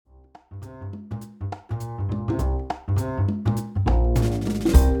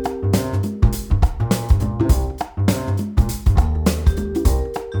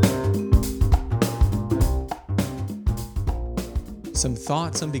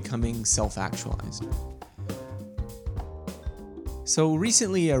thoughts on becoming self-actualized. So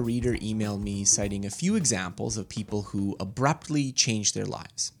recently a reader emailed me citing a few examples of people who abruptly changed their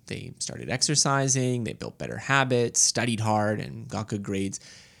lives. They started exercising, they built better habits, studied hard and got good grades,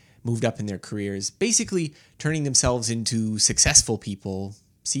 moved up in their careers, basically turning themselves into successful people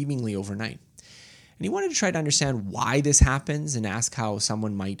seemingly overnight. And he wanted to try to understand why this happens and ask how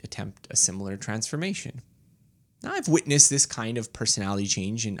someone might attempt a similar transformation. Now, I've witnessed this kind of personality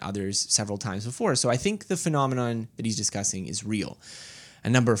change in others several times before, so I think the phenomenon that he's discussing is real. A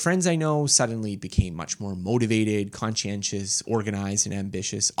number of friends I know suddenly became much more motivated, conscientious, organized, and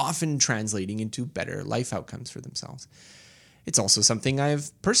ambitious, often translating into better life outcomes for themselves. It's also something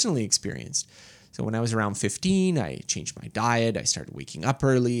I've personally experienced. So when I was around 15, I changed my diet, I started waking up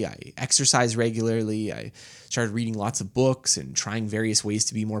early, I exercised regularly, I started reading lots of books and trying various ways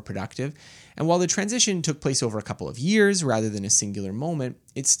to be more productive. And while the transition took place over a couple of years rather than a singular moment,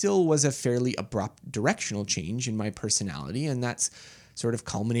 it still was a fairly abrupt directional change in my personality, and that's sort of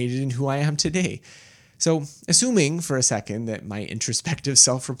culminated in who I am today. So, assuming for a second that my introspective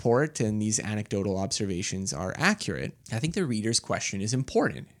self-report and these anecdotal observations are accurate, I think the reader's question is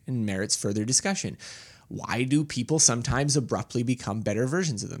important and merits further discussion. Why do people sometimes abruptly become better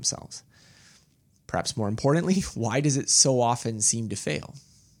versions of themselves? Perhaps more importantly, why does it so often seem to fail?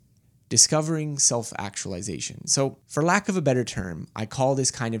 Discovering self-actualization. So, for lack of a better term, I call this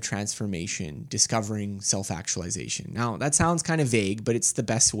kind of transformation discovering self-actualization. Now, that sounds kind of vague, but it's the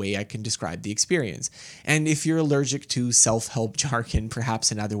best way I can describe the experience. And if you're allergic to self-help jargon,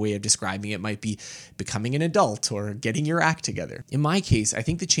 perhaps another way of describing it might be becoming an adult or getting your act together. In my case, I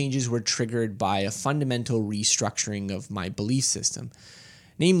think the changes were triggered by a fundamental restructuring of my belief system.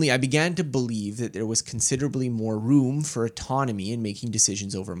 Namely, I began to believe that there was considerably more room for autonomy in making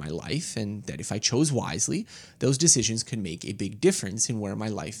decisions over my life, and that if I chose wisely, those decisions could make a big difference in where my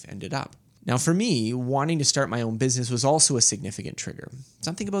life ended up. Now, for me, wanting to start my own business was also a significant trigger.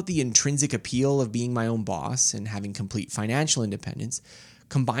 Something about the intrinsic appeal of being my own boss and having complete financial independence,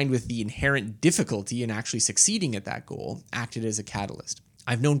 combined with the inherent difficulty in actually succeeding at that goal, acted as a catalyst.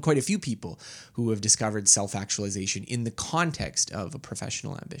 I've known quite a few people who have discovered self-actualization in the context of a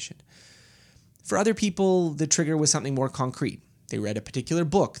professional ambition. For other people, the trigger was something more concrete. They read a particular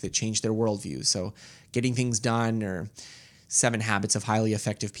book that changed their worldview, so getting things done or 7 Habits of Highly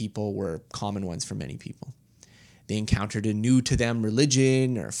Effective People were common ones for many people. They encountered a new to them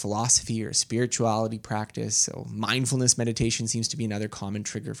religion or philosophy or spirituality practice, so mindfulness meditation seems to be another common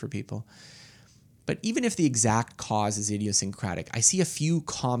trigger for people. But even if the exact cause is idiosyncratic, I see a few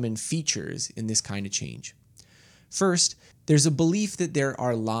common features in this kind of change. First, there's a belief that there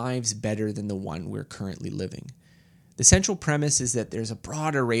are lives better than the one we're currently living. The central premise is that there's a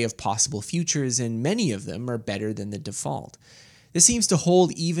broad array of possible futures, and many of them are better than the default. This seems to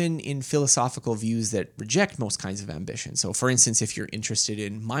hold even in philosophical views that reject most kinds of ambition. So, for instance, if you're interested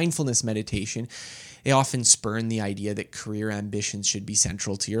in mindfulness meditation, they often spurn the idea that career ambitions should be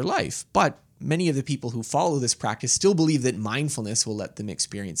central to your life. But many of the people who follow this practice still believe that mindfulness will let them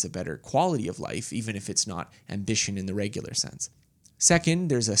experience a better quality of life, even if it's not ambition in the regular sense. Second,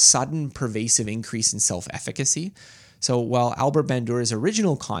 there's a sudden, pervasive increase in self-efficacy. So while Albert Bandura's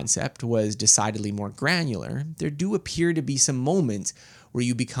original concept was decidedly more granular, there do appear to be some moments where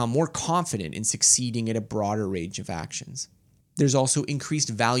you become more confident in succeeding at a broader range of actions. There's also increased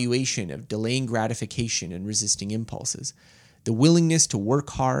valuation of delaying gratification and resisting impulses. The willingness to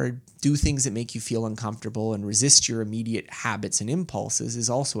work hard, do things that make you feel uncomfortable, and resist your immediate habits and impulses is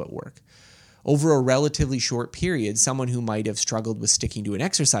also at work. Over a relatively short period, someone who might have struggled with sticking to an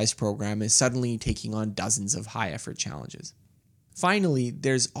exercise program is suddenly taking on dozens of high-effort challenges. Finally,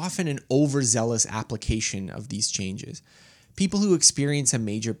 there's often an overzealous application of these changes. People who experience a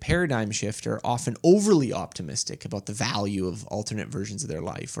major paradigm shift are often overly optimistic about the value of alternate versions of their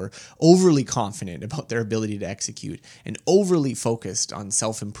life, or overly confident about their ability to execute, and overly focused on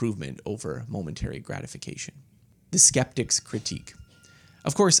self-improvement over momentary gratification. The skeptic's critique.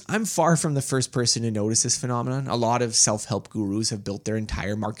 Of course, I'm far from the first person to notice this phenomenon. A lot of self-help gurus have built their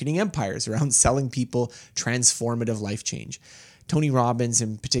entire marketing empires around selling people transformative life change. Tony Robbins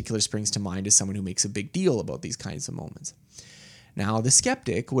in particular springs to mind as someone who makes a big deal about these kinds of moments. Now, the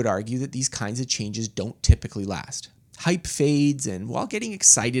skeptic would argue that these kinds of changes don't typically last. Hype fades, and while getting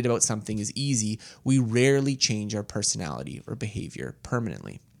excited about something is easy, we rarely change our personality or behavior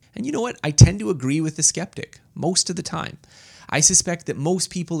permanently. And you know what? I tend to agree with the skeptic most of the time. I suspect that most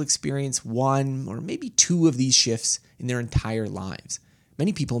people experience 1 or maybe 2 of these shifts in their entire lives.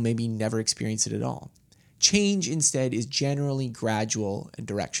 Many people maybe never experience it at all. Change, instead, is generally gradual and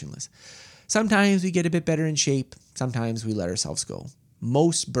directionless. Sometimes we get a bit better in shape, sometimes we let ourselves go.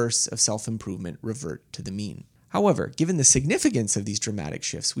 most bursts of self-improvement revert to the mean. However, given the significance of these dramatic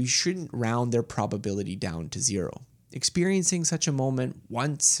shifts, we shouldn't round their probability down to zero. Experiencing such a moment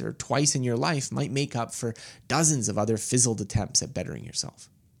once or twice in your life might make up for dozens of other fizzled attempts at bettering yourself.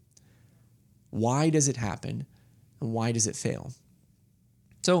 Why does it happen, and why does it fail?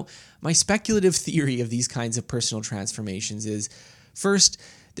 So, my speculative theory of these kinds of personal transformations is, first,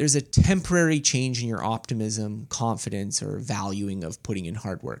 there's a temporary change in your optimism, confidence, or valuing of putting in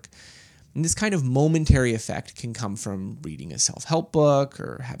hard work. And this kind of momentary effect can come from reading a self-help book,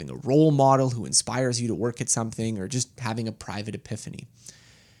 or having a role model who inspires you to work at something, or just having a private epiphany.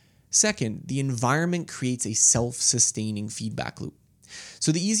 Second, the environment creates a self-sustaining feedback loop.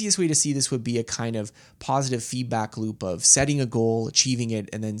 So the easiest way to see this would be a kind of positive feedback loop of setting a goal, achieving it,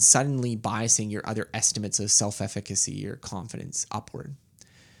 and then suddenly biasing your other estimates of self-efficacy or confidence upward.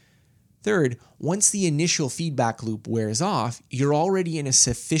 Third, once the initial feedback loop wears off, you're already in a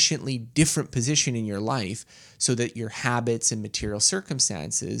sufficiently different position in your life so that your habits and material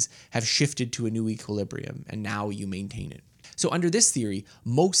circumstances have shifted to a new equilibrium, and now you maintain it. So under this theory,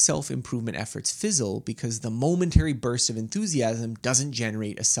 most self-improvement efforts fizzle because the momentary burst of enthusiasm doesn't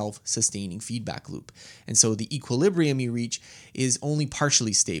generate a self-sustaining feedback loop. And so the equilibrium you reach is only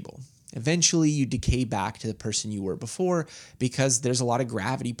partially stable. Eventually, you decay back to the person you were before because there's a lot of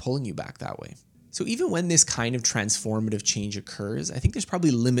gravity pulling you back that way. So even when this kind of transformative change occurs, I think there's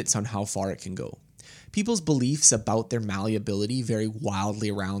probably limits on how far it can go. People's beliefs about their malleability vary wildly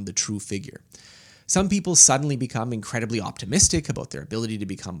around the true figure. Some people suddenly become incredibly optimistic about their ability to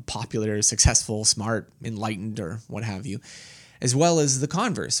become popular, successful, smart, enlightened, or what have you, as well as the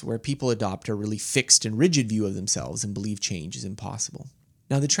converse, where people adopt a really fixed and rigid view of themselves and believe change is impossible.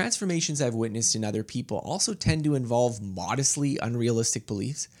 Now, the transformations I've witnessed in other people also tend to involve modestly unrealistic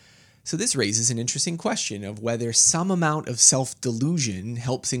beliefs. So this raises an interesting question of whether some amount of self-delusion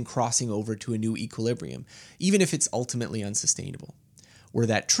helps in crossing over to a new equilibrium, even if it's ultimately unsustainable. Were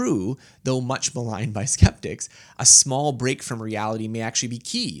that true, though much maligned by skeptics, a small break from reality may actually be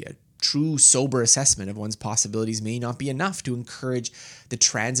key. A true, sober assessment of one's possibilities may not be enough to encourage the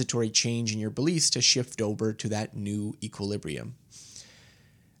transitory change in your beliefs to shift over to that new equilibrium.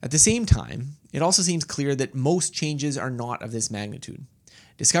 At the same time, it also seems clear that most changes are not of this magnitude.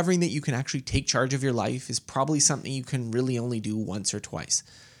 Discovering that you can actually take charge of your life is probably something you can really only do once or twice.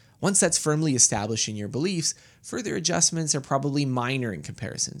 Once that's firmly established in your beliefs, further adjustments are probably minor in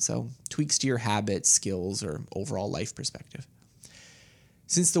comparison, so tweaks to your habits, skills, or overall life perspective.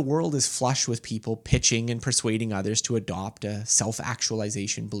 Since the world is flush with people pitching and persuading others to adopt a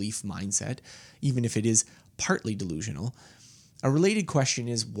self-actualization belief mindset, even if it is partly delusional, a related question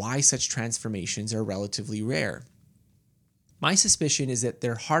is why such transformations are relatively rare. My suspicion is that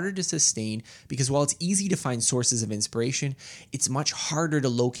they're harder to sustain because while it's easy to find sources of inspiration, it's much harder to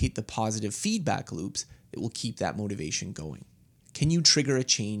locate the positive feedback loops that will keep that motivation going. Can you trigger a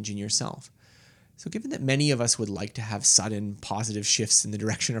change in yourself? So given that many of us would like to have sudden positive shifts in the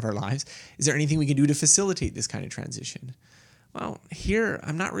direction of our lives, is there anything we can do to facilitate this kind of transition? Well, here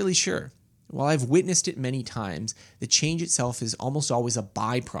I'm not really sure. While I've witnessed it many times, the change itself is almost always a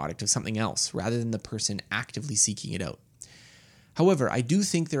byproduct of something else rather than the person actively seeking it out. However, I do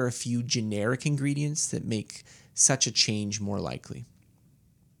think there are a few generic ingredients that make such a change more likely.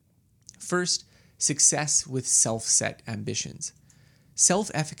 First, success with self-set ambitions.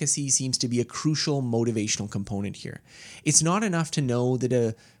 Self-efficacy seems to be a crucial motivational component here. It's not enough to know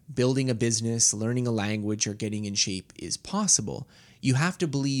that building a business, learning a language, or getting in shape is possible. You have to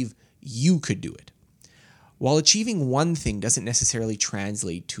believe you could do it. While achieving one thing doesn't necessarily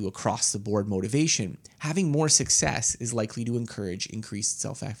translate to across-the-board motivation, having more success is likely to encourage increased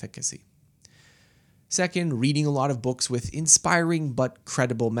self-efficacy. Second, reading a lot of books with inspiring but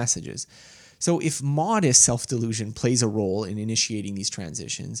credible messages. So if modest self-delusion plays a role in initiating these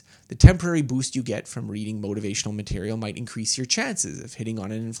transitions, the temporary boost you get from reading motivational material might increase your chances of hitting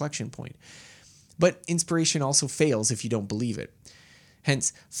on an inflection point. But inspiration also fails if you don't believe it.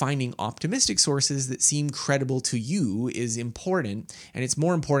 Hence, finding optimistic sources that seem credible to you is important, and it's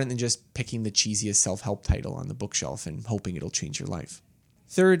more important than just picking the cheesiest self-help title on the bookshelf and hoping it'll change your life.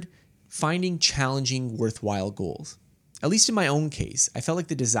 Third, finding challenging, worthwhile goals. At least in my own case, I felt like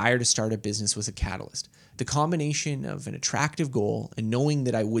the desire to start a business was a catalyst. The combination of an attractive goal and knowing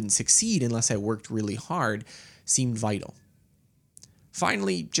that I wouldn't succeed unless I worked really hard seemed vital.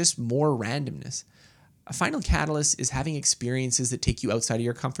 Finally, just more randomness. A final catalyst is having experiences that take you outside of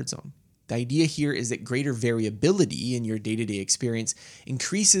your comfort zone. The idea here is that greater variability in your day-to-day experience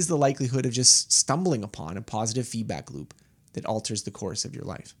increases the likelihood of just stumbling upon a positive feedback loop that alters the course of your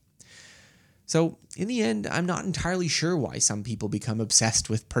life. So, in the end, I'm not entirely sure why some people become obsessed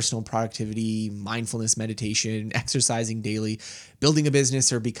with personal productivity, mindfulness meditation, exercising daily, building a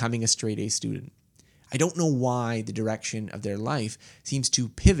business, or becoming a straight A student. I don't know why the direction of their life seems to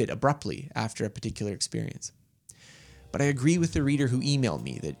pivot abruptly after a particular experience. But I agree with the reader who emailed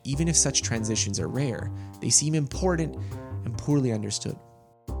me that even if such transitions are rare, they seem important and poorly understood.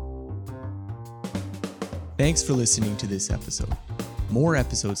 Thanks for listening to this episode. More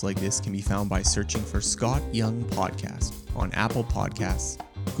episodes like this can be found by searching for Scott Young Podcast on Apple Podcasts,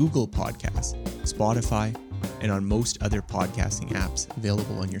 Google Podcasts, Spotify, and on most other podcasting apps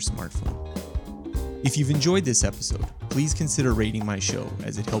available on your smartphone. If you've enjoyed this episode, please consider rating my show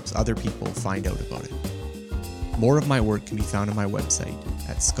as it helps other people find out about it. More of my work can be found on my website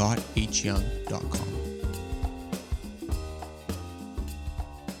at scotthyoung.com.